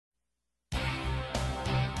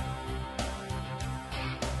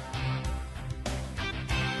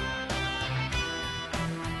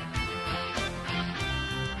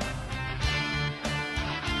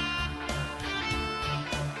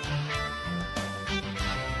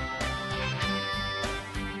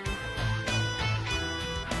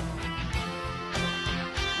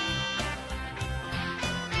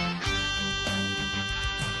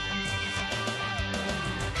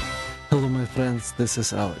friends, this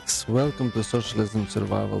is Alex. Welcome to Socialism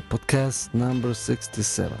Survival Podcast number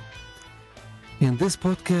 67. In this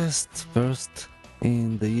podcast, first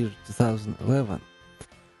in the year 2011,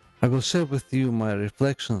 I will share with you my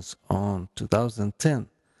reflections on 2010,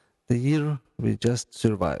 the year we just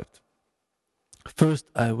survived. First,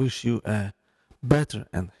 I wish you a better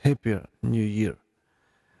and happier new year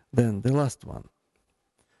than the last one.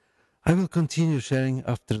 I will continue sharing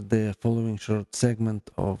after the following short segment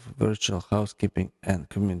of virtual housekeeping and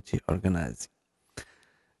community organizing.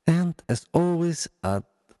 And as always, I'd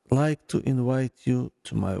like to invite you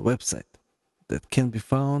to my website that can be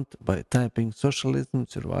found by typing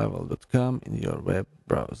socialismsurvival.com in your web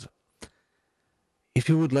browser. If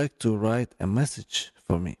you would like to write a message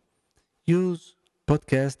for me, use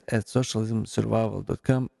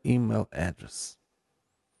podcast@socialismsurvival.com email address.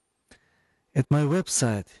 At my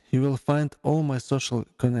website, you will find all my social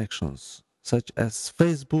connections, such as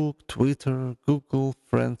Facebook, Twitter, Google,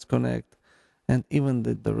 Friends Connect, and even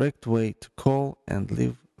the direct way to call and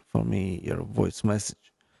leave for me your voice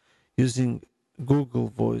message using Google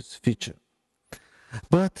Voice feature.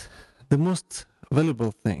 But the most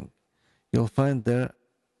valuable thing you'll find there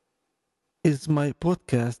is my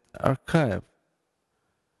podcast archive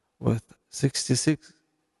with 66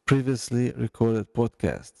 previously recorded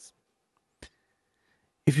podcasts.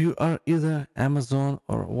 If you are either Amazon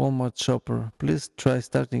or Walmart shopper, please try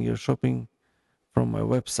starting your shopping from my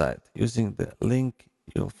website using the link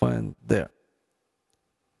you'll find there.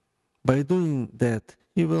 By doing that,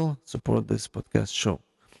 you will support this podcast show.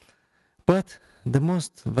 But the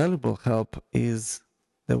most valuable help is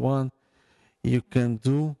the one you can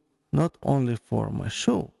do not only for my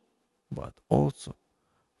show, but also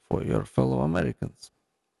for your fellow Americans.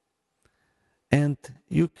 And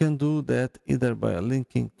you can do that either by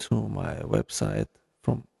linking to my website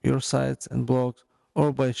from your sites and blogs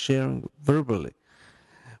or by sharing verbally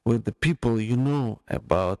with the people you know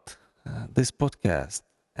about this podcast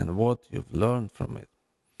and what you've learned from it.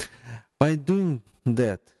 By doing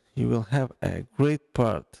that, you will have a great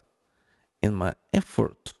part in my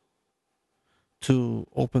effort to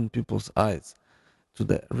open people's eyes to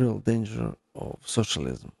the real danger of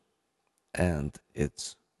socialism and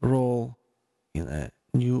its role in a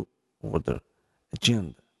new order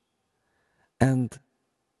agenda, and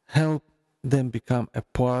help them become a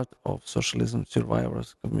part of socialism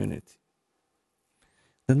survivors community.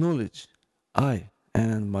 The knowledge I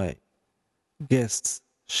and my guests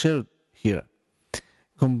shared here,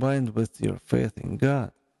 combined with your faith in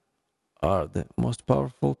God, are the most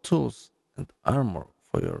powerful tools and armor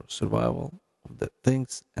for your survival of the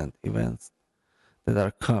things and events that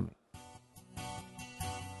are coming.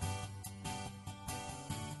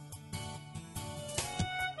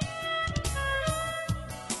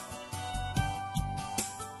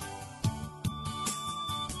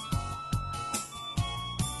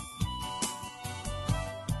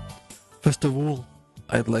 First of all,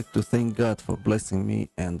 I'd like to thank God for blessing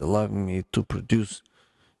me and allowing me to produce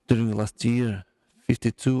during last year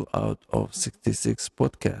 52 out of 66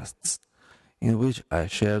 podcasts in which I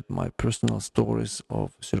shared my personal stories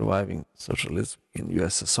of surviving socialism in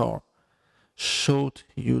USSR, showed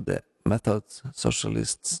you the methods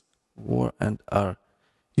socialists were and are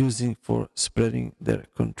using for spreading their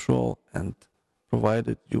control, and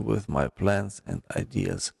provided you with my plans and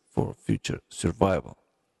ideas for future survival.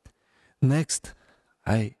 Next,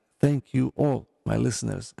 I thank you all, my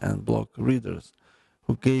listeners and blog readers,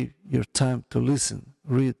 who gave your time to listen,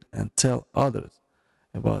 read, and tell others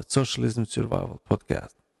about Socialism Survival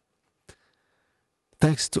Podcast.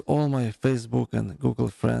 Thanks to all my Facebook and Google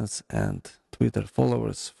friends and Twitter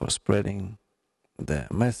followers for spreading the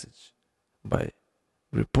message by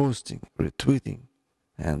reposting, retweeting,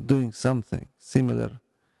 and doing something similar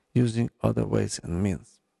using other ways and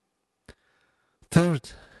means.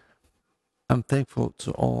 Third, I'm thankful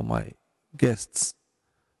to all my guests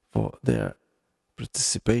for their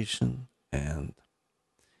participation and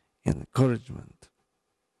encouragement.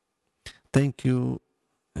 Thank you,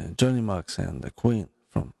 Johnny Max and the Queen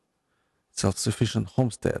from Self-Sufficient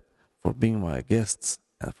Homestead, for being my guests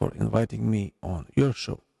and for inviting me on your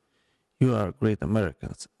show. You are great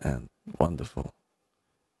Americans and wonderful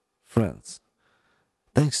friends.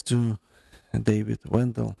 Thanks to David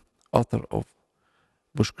Wendell, author of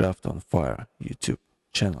Bushcraft on Fire YouTube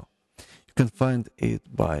channel. You can find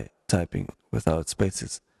it by typing without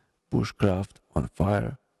spaces Bushcraft on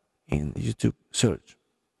Fire in YouTube search.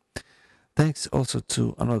 Thanks also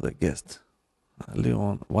to another guest,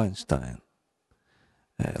 Leon Weinstein,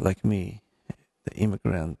 like me, the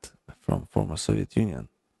immigrant from former Soviet Union,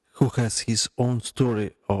 who has his own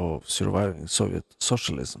story of surviving Soviet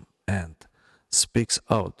socialism and speaks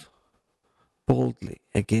out boldly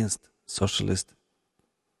against socialist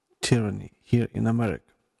tyranny here in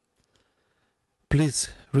America. Please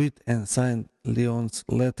read and sign Leon's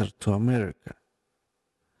letter to America,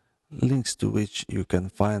 links to which you can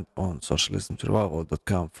find on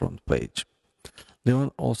socialismsurvival.com front page.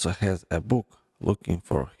 Leon also has a book, Looking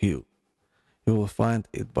for Hugh. You will find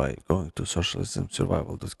it by going to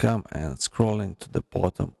socialismsurvival.com and scrolling to the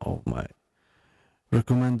bottom of my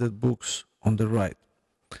recommended books on the right.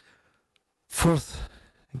 Fourth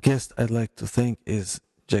guest I'd like to thank is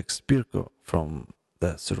Jack Spirko from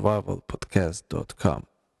the survivalpodcast.com.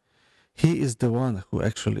 He is the one who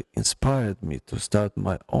actually inspired me to start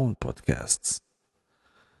my own podcasts.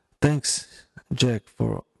 Thanks, Jack,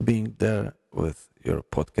 for being there with your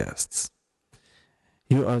podcasts.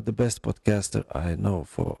 You are the best podcaster I know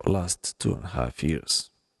for last 2.5 years.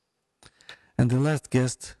 And the last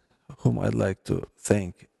guest whom I'd like to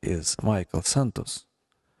thank is Michael Santos.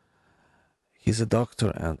 He's a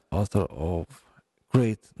doctor and author of a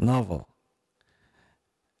great novel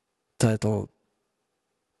titled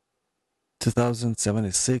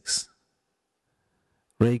 2076,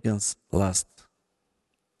 Reagan's Last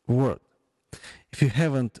Word. If you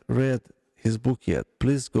haven't read his book yet,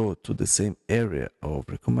 please go to the same area of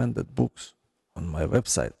recommended books on my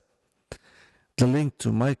website. The link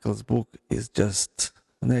to Michael's book is just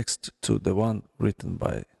next to the one written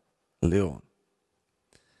by Leon.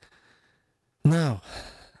 Now,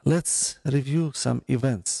 let's review some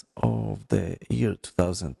events of the year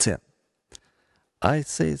 2010. I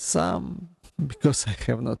say some because I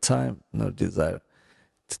have no time nor desire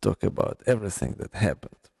to talk about everything that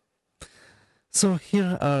happened. So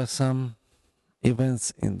here are some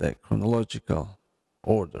events in the chronological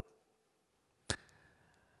order.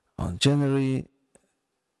 On January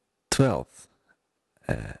 12th,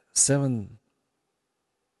 a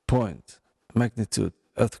 7-point magnitude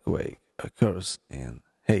earthquake occurs in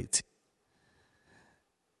Haiti,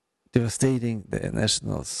 devastating the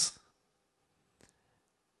nation's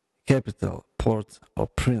capital,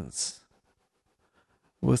 Port-au-Prince,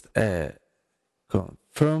 with a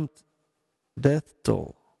confirmed death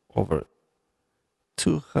toll over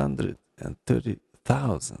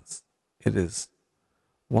 230,000. It is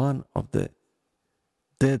one of the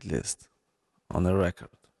deadliest on the record.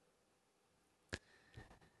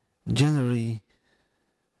 January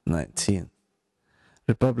 19,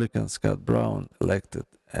 Republican Scott Brown elected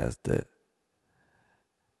as the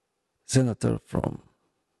senator from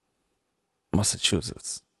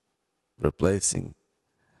Massachusetts, replacing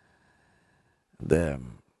the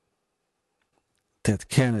Ted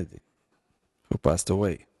Kennedy, who passed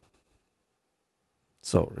away.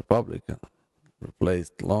 So Republican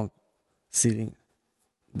replaced long-sitting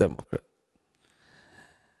Democrat.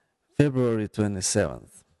 February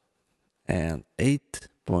 27th, an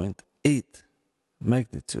 8.8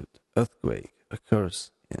 magnitude earthquake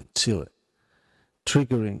occurs in Chile,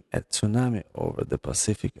 triggering a tsunami over the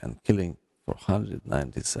Pacific and killing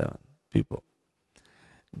 497 people.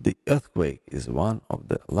 The earthquake is one of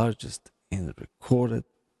the largest in recorded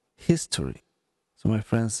history. So my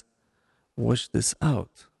friends, watch this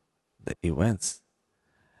out. The events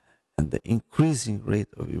and the increasing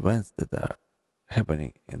rate of events that are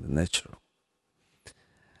happening in the natural.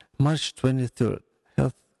 March 23rd,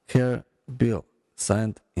 health care bill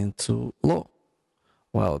signed into law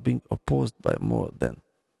while being opposed by more than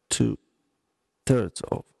 2/3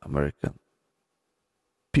 of American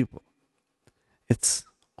people. It's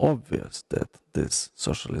obvious that this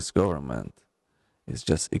socialist government is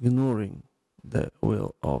just ignoring the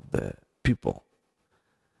will of the people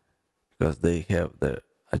because they have their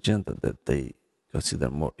agenda that they consider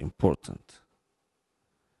more important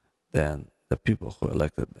than the people who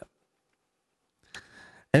elected them.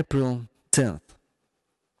 April 10th,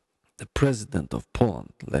 the president of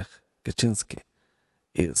Poland, Lech Kaczynski,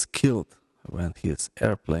 is killed when his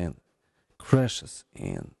airplane crashes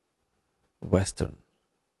in western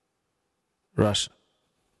Russia.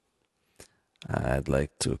 I'd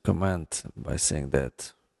like to comment by saying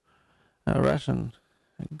that the Russian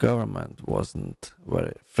government wasn't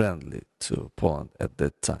very friendly to Poland at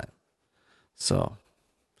that time. So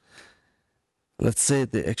let's say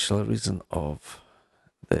the actual reason of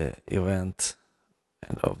the event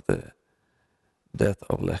and of the death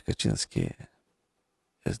of Lech Kaczynski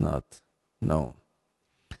is not known.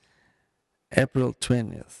 April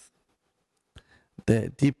 20th, the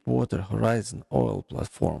Deepwater Horizon oil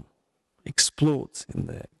platform explodes in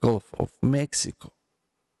the Gulf of Mexico,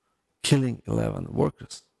 killing 11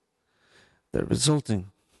 workers. The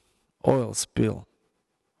resulting oil spill,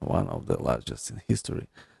 one of the largest in history,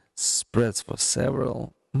 spreads for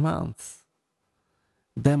several months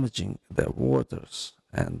damaging the waters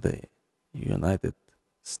and the United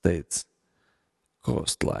States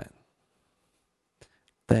coastline.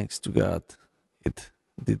 Thanks to God, it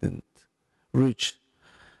didn't reach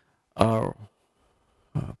our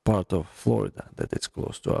part of Florida that is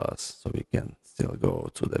close to us, so we can still go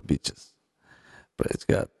to the beaches. Praise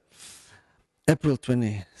God. April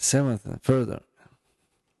 27th and further,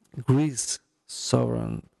 Greece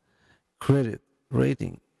sovereign credit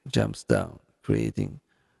rating jumps down, creating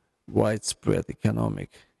widespread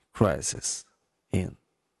economic crisis in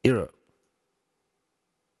Europe.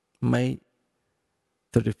 May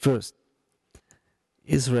 31st,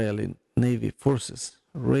 Israeli Navy forces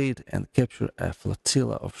raid and capture a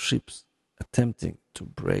flotilla of ships attempting to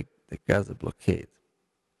break the Gaza blockade.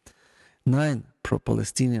 9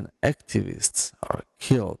 pro-Palestinian activists are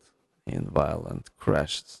killed in violent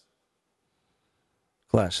clashes.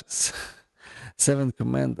 7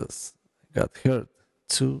 commandos got hurt,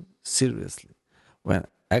 2 seriously, when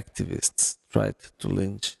activists tried to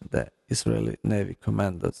lynch the Israeli Navy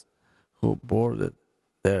commandos who boarded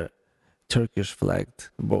their Turkish-flagged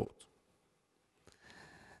boat.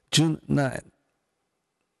 June 9,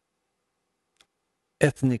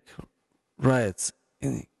 ethnic riots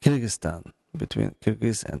in Kyrgyzstan between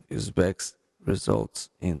Kyrgyz and Uzbeks results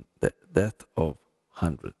in the death of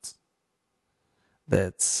hundreds.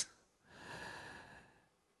 That's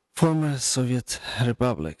former Soviet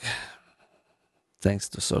Republic, thanks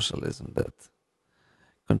to socialism that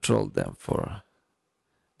controlled them for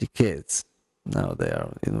decades. Now they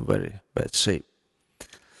are in very bad shape.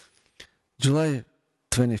 July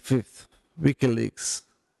 25th, WikiLeaks,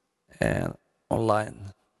 an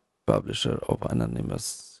online publisher of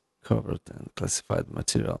anonymous, covered and classified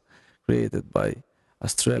material created by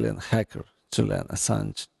Australian hacker Julian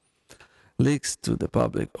Assange, leaks to the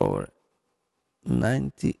public over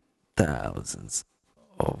 90,000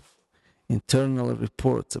 of internal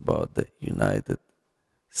reports about the United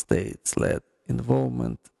States-led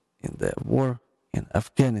involvement in the war in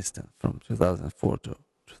Afghanistan from 2004 to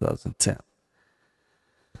 2010.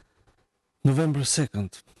 November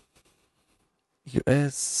 2nd,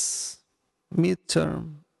 US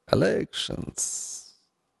midterm elections.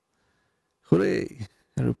 Hooray!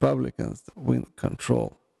 Republicans win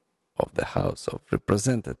control of the House of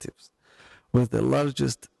Representatives with the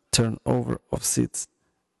largest turnover of seats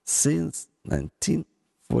since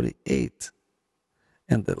 1948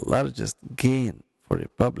 and the largest gain for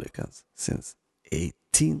Republicans since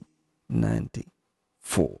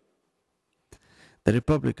 1894. The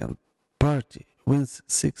Republican Party wins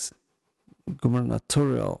 6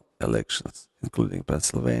 gubernatorial elections, including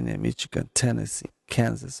Pennsylvania, Michigan, Tennessee,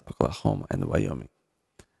 Kansas, Oklahoma, and Wyoming.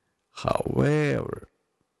 However,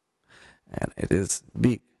 and it is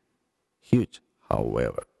big, huge,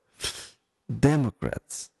 however,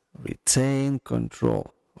 Democrats retain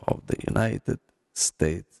control of the United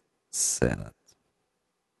States Senate.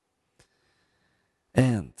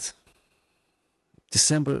 And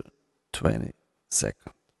December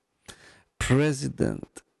 22nd,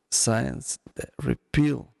 President signs the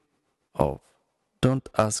repeal of Don't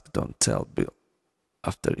Ask, Don't Tell bill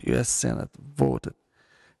after US Senate voted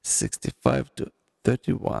 65 to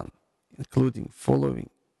 31, including following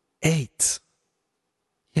 8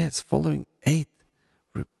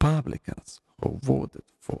 Republicans who voted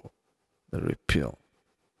for the repeal.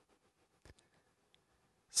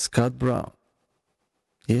 Scott Brown.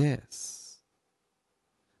 Yes.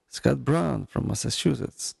 Scott Brown from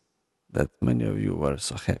Massachusetts, that many of you were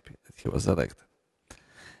so happy that he was elected.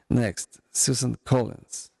 Next, Susan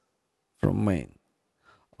Collins from Maine.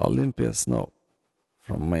 Olympia Snow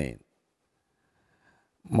from Maine.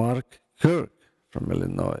 Mark Kirk from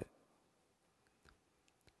Illinois.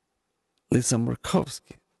 Lisa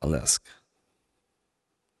Murkowski, Alaska.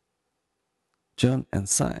 John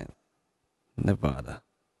Ensign, Nevada.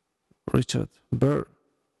 Richard Burr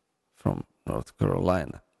from North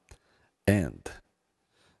Carolina. And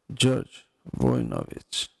George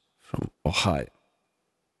Voinovich from Ohio.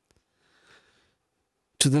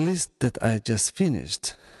 To the list that I just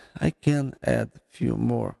finished, I can add a few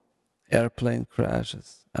more: airplane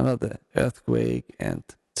crashes, another earthquake and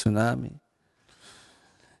tsunami,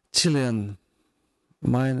 Chilean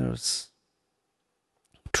miners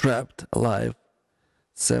trapped alive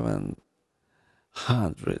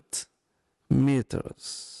 700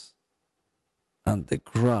 meters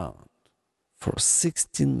underground for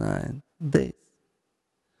 69 days.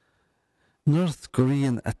 North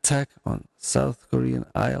Korean attack on South Korean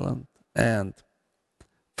island, and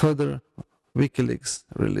further WikiLeaks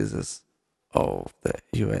releases of the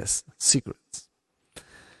US secrets.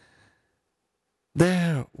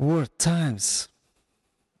 There were times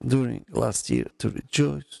during last year to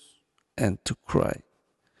rejoice and to cry.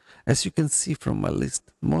 As you can see from my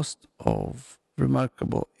list, most of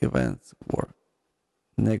remarkable events were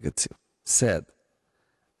negative, sad,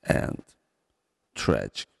 and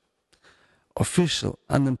tragic. Official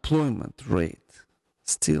unemployment rate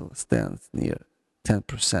still stands near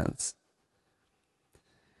 10%.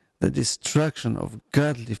 The destruction of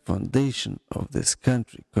godly foundation of this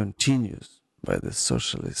country continues by the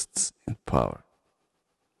socialists in power.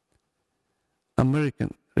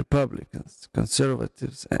 American Republicans,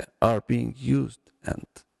 conservatives are being used and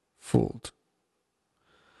fooled.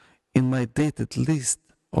 In my dated list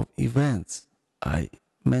of events, I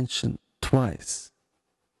mentioned twice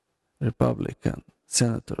Republican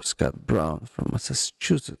Senator Scott Brown from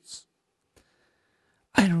Massachusetts.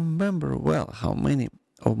 I remember well how many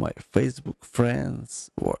of my Facebook friends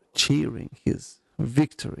were cheering his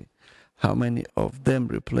victory, how many of them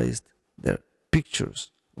replaced their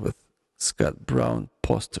pictures with Scott Brown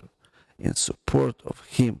poster in support of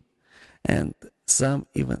him, and some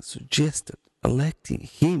even suggested electing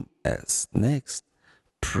him as next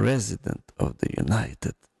President of the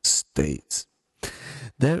United States.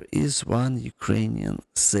 There is one Ukrainian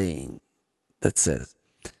saying that says,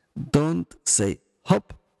 "Don't say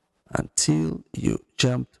hop until you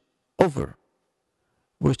jumped over,"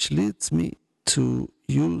 which leads me to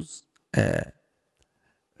use a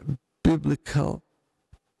biblical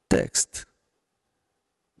text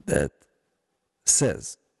that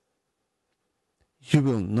says, "You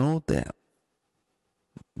will know them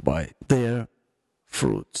by their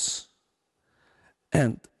fruits."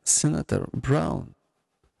 And Senator Brown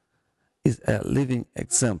is a living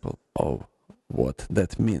example of what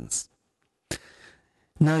that means.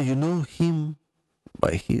 Now you know him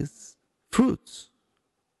by his fruits.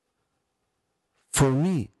 For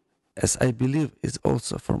me, as I believe is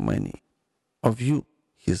also for many of you,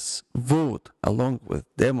 his vote along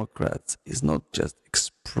with Democrats is not just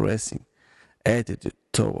expressing attitude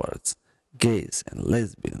towards gays and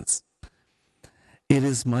lesbians. It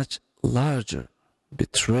is much larger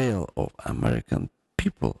betrayal of American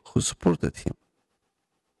people who supported him.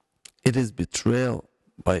 It is betrayal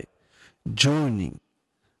by joining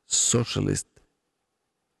socialist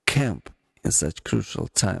camp in such crucial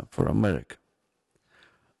time for America.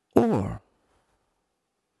 Or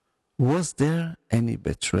was there any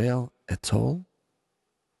betrayal at all?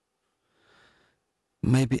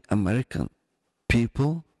 Maybe American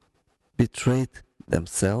people betrayed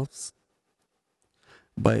themselves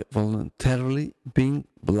by voluntarily being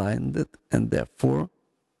blinded and therefore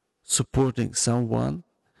supporting someone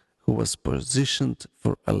who was positioned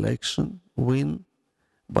for election win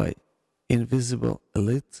by invisible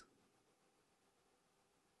elite.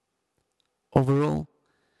 Overall,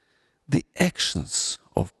 the actions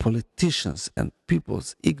of politicians and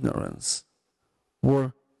people's ignorance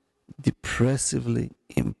were depressively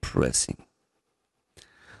impressing.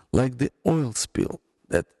 Like the oil spill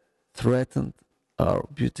that threatened our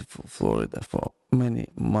beautiful Florida for many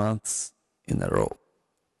months in a row.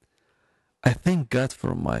 I thank God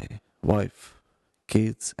for my wife,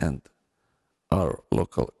 kids, and our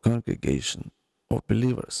local congregation of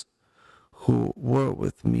believers who were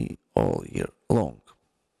with me all year long.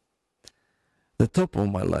 The top of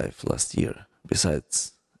my life last year,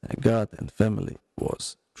 besides God and family,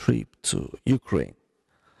 was trip to Ukraine.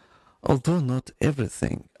 Although not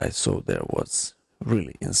everything I saw there was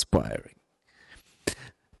really inspiring.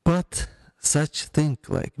 But such things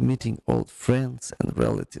like meeting old friends and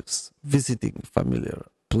relatives, visiting familiar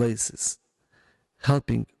places,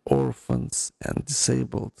 helping orphans and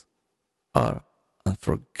disabled are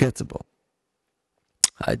unforgettable.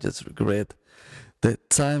 I just regret that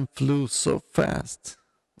time flew so fast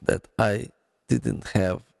that I didn't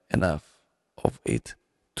have enough of it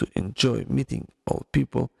to enjoy meeting all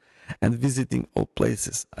people and visiting all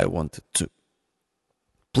places I wanted to.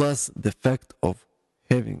 Plus the fact of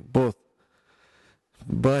having both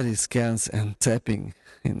body scans and tapping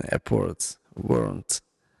in airports weren't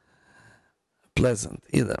pleasant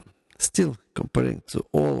either. Still, comparing to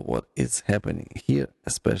all what is happening here,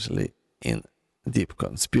 especially in deep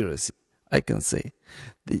conspiracy, I can say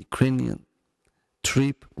the Ukrainian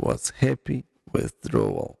trip was happy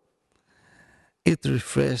withdrawal. It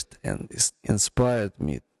refreshed and inspired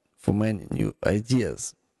me for many new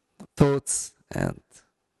ideas, thoughts, and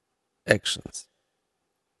actions.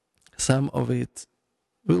 Some of it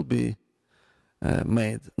will be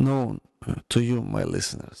made known to you, my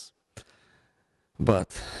listeners.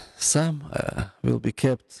 But some will be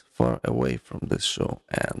kept far away from this show,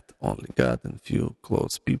 and only God and few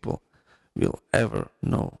close people will ever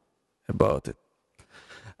know about it.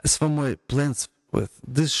 As for my plans with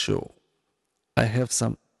this show, I have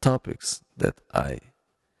some topics that I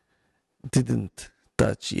didn't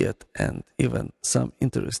touch yet, and even some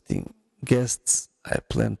interesting guests I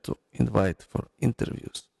plan to invite for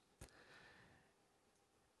interviews.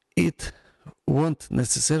 It won't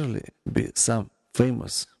necessarily be some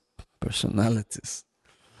famous personalities.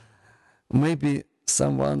 Maybe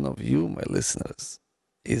someone of you, my listeners,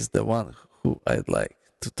 is the one who I'd like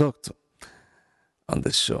to talk to on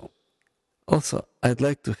the show. Also, I'd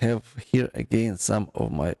like to have here again some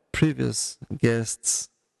of my previous guests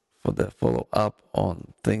for the follow up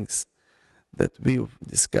on things that we've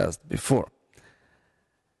discussed before.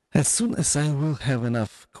 As soon as I will have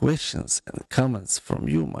enough questions and comments from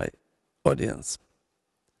you, my audience,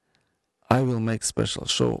 I will make special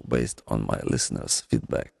show based on my listeners'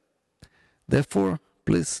 feedback. Therefore,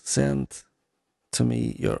 please send to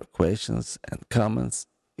me your questions and comments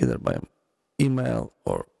either by email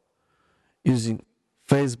or using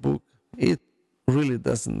Facebook. It really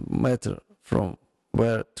doesn't matter from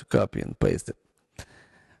where to copy and paste it.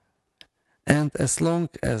 And as long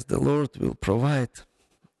as the Lord will provide,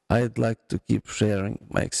 I'd like to keep sharing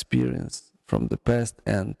my experience from the past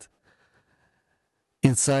and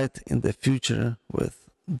insight in the future with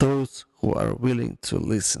those who are willing to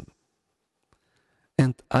listen.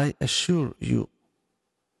 And I assure you,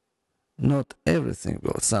 not everything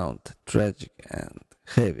will sound tragic and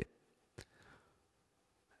heavy.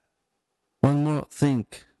 One more thing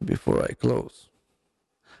before I close.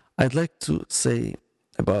 I'd like to say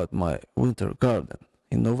about my winter garden.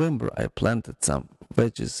 In November, I planted some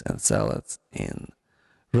veggies and salads in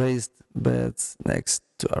raised beds next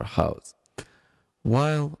to our house.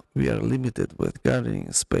 While we are limited with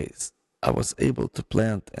gardening space, I was able to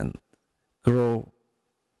plant and grow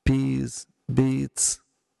peas, beets,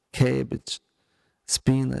 cabbage,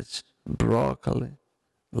 spinach, broccoli,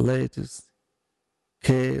 lettuce,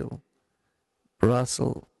 kale,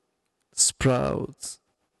 Brussels sprouts,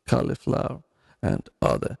 cauliflower, and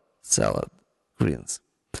other salad greens.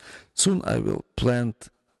 Soon I will plant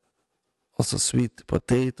also sweet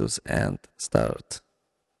potatoes and start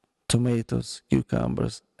tomatoes,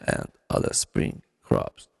 cucumbers, and other spring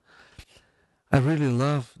crops. I really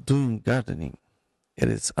love doing gardening. It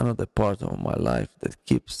is another part of my life that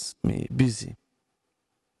keeps me busy,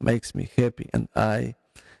 makes me happy, and I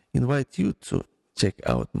invite you to check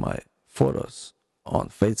out my photos on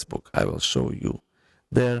Facebook. I will show you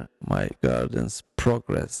there my garden's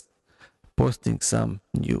progress, posting some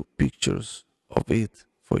new pictures of it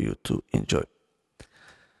for you to enjoy.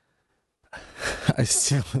 I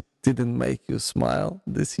still didn't make you smile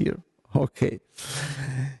this year. Okay.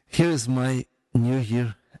 Here's my New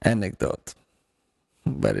Year anecdote.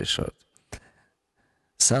 Very short.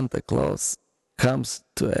 Santa Claus comes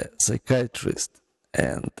to a psychiatrist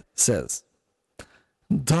and says,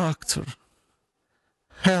 "Doctor,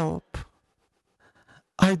 help.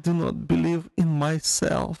 I do not believe in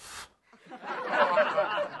myself."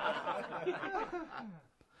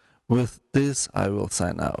 With this, I will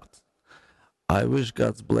sign out. I wish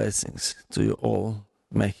God's blessings to you all.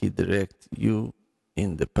 May He direct you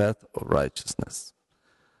in the path of righteousness.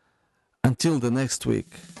 Until the next week,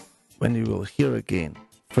 when you will hear again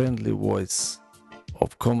friendly voice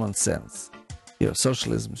of common sense, your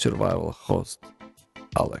Socialism Survival host,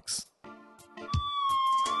 Alex.